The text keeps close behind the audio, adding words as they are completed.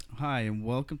Hi, and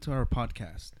welcome to our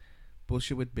podcast,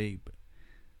 Bullshit with Babe.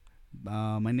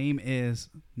 My name is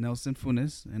Nelson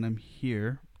Funes, and I'm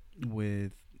here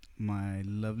with my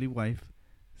lovely wife,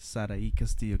 Saraí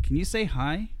Castillo. Can you say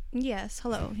hi? Yes,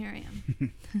 hello, here I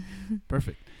am.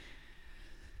 Perfect.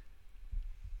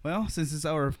 Well, since it's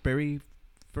our very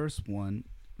first one,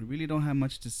 we really don't have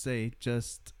much to say,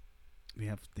 just we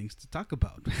have things to talk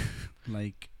about.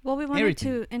 like, Well, we wanted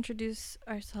everything. to introduce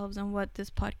ourselves and what this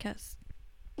podcast,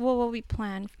 what we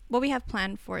have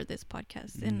planned for this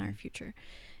podcast in our future.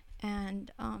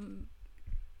 And,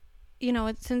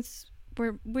 since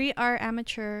we are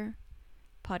amateur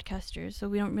podcasters, so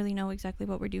we don't really know exactly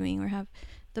what we're doing or have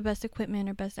the best equipment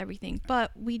or best everything.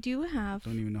 But we do have,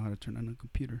 Don't even know how to turn on a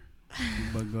computer.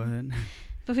 But go ahead.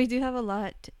 but we do have a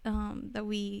lot that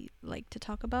we like to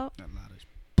talk about. A lot of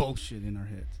bullshit in our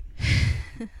heads.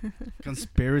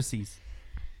 Conspiracies.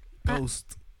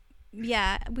 Ghost.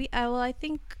 Yeah, I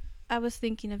think I was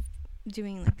thinking of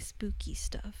doing like spooky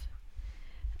stuff.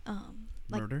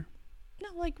 Like Murder. no,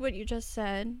 like what you just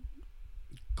said,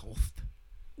 Ghost.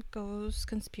 ghosts,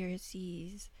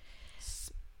 conspiracies,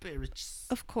 Spirits.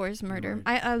 of course, murder.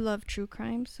 Right. I love true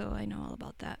crime, so I know all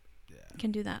about that. Yeah.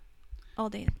 Can do that all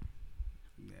day,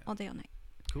 Yeah. all day, all night.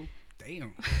 Cool.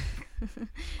 Damn.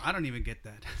 I don't even get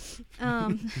that.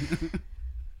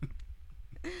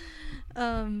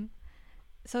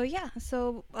 So yeah,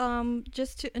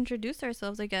 just to introduce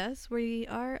ourselves, I guess we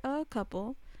are a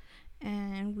couple,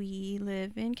 and we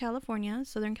live in California,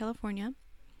 Southern California.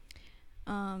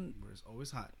 Where it's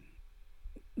always hot.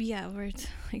 Yeah, where it's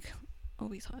like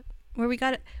always hot. Where we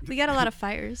got a lot of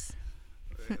fires,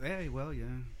 Hey, well, yeah,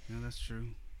 that's true.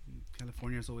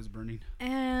 California is always burning.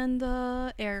 and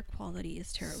the air quality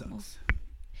is terrible. Sucks.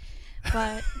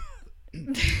 But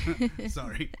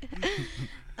Sorry.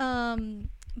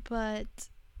 but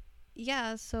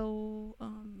yeah, so I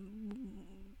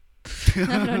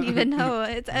don't even know.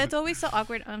 It's always so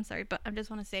awkward. I'm sorry, but I just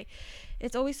want to say,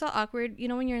 it's always so awkward. You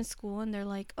know, when you're in school and they're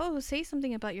like, "Oh, say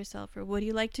something about yourself," or "What do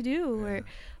you like to do?" or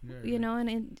Yeah,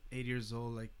 and 8 years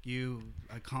old, like you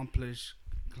accomplished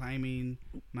climbing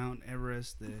Mount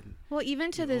Everest, and well,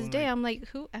 even to you this own, day, like, I'm like,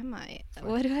 who am I? fuck.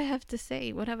 What do I have to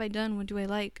say? What have I done? What do I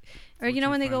like? Or you know,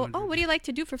 Fortune when they go, 500. "Oh, what do you like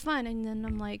to do for fun?" And then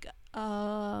I'm like,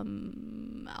 alcohol.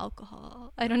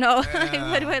 I don't know. Like,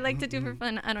 what do I like to do for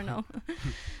fun? I don't know.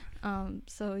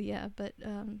 So yeah, but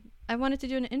I wanted to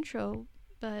do an intro,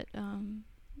 but I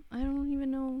don't even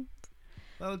know.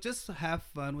 Well, just have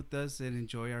fun with us and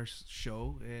enjoy our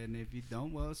show. And if you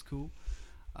don't, well, it's cool.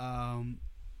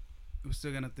 We're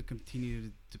still gonna have to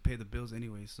continue to pay the bills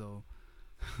anyway. So,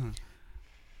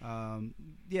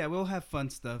 yeah, we'll have fun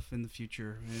stuff in the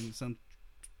future and some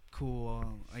cool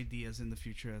ideas in the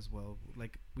future as well.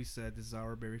 Like we said, this is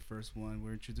our very first one.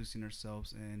 We're introducing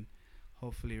ourselves, and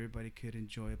hopefully everybody could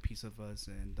enjoy a piece of us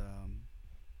and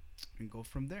go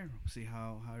from there. See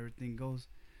how everything goes.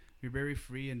 We're very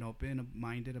free and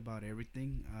open-minded about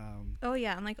everything. Oh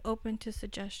yeah, I'm like open to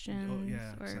suggestions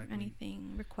yeah, or exactly.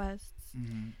 anything, requests.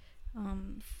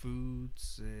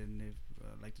 Foods, and if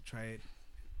like to try it,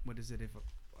 what is it? If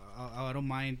I don't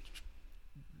mind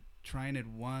trying it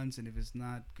once, and if it's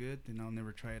not good, then I'll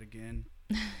never try it again.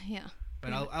 Yeah.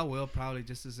 But Yeah. I will probably,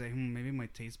 just to say, maybe my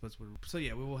taste buds were. So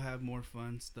yeah, we will have more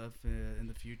fun stuff in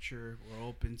the future. We're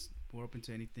open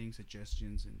to anything,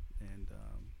 suggestions and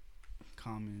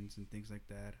comments and things like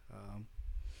that.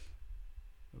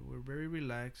 We're very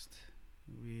relaxed.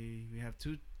 We have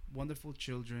two wonderful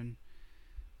children.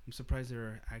 I'm surprised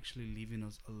they're actually leaving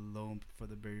us alone for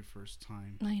the very first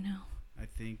time. I know. I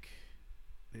think.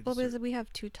 Well, because we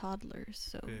have two toddlers,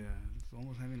 so Yeah, it's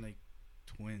almost having like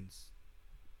twins.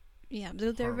 yeah,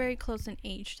 they're Horrible. very close in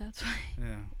age. That's why.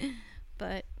 Yeah.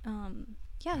 But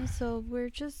yeah. So we're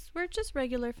just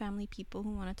regular family people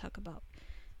who want to talk about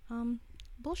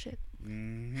bullshit.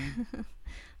 Mm-hmm.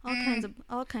 all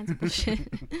kinds of bullshit.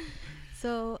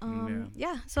 So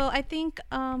yeah. So I think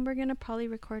we're gonna probably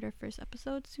record our first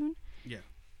episode soon. Yeah.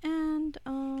 And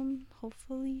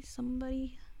hopefully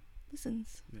somebody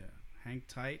listens. Yeah. Hang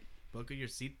tight, buckle your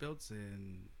seatbelts,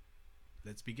 and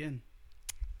let's begin.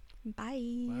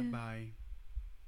 Bye. Bye bye.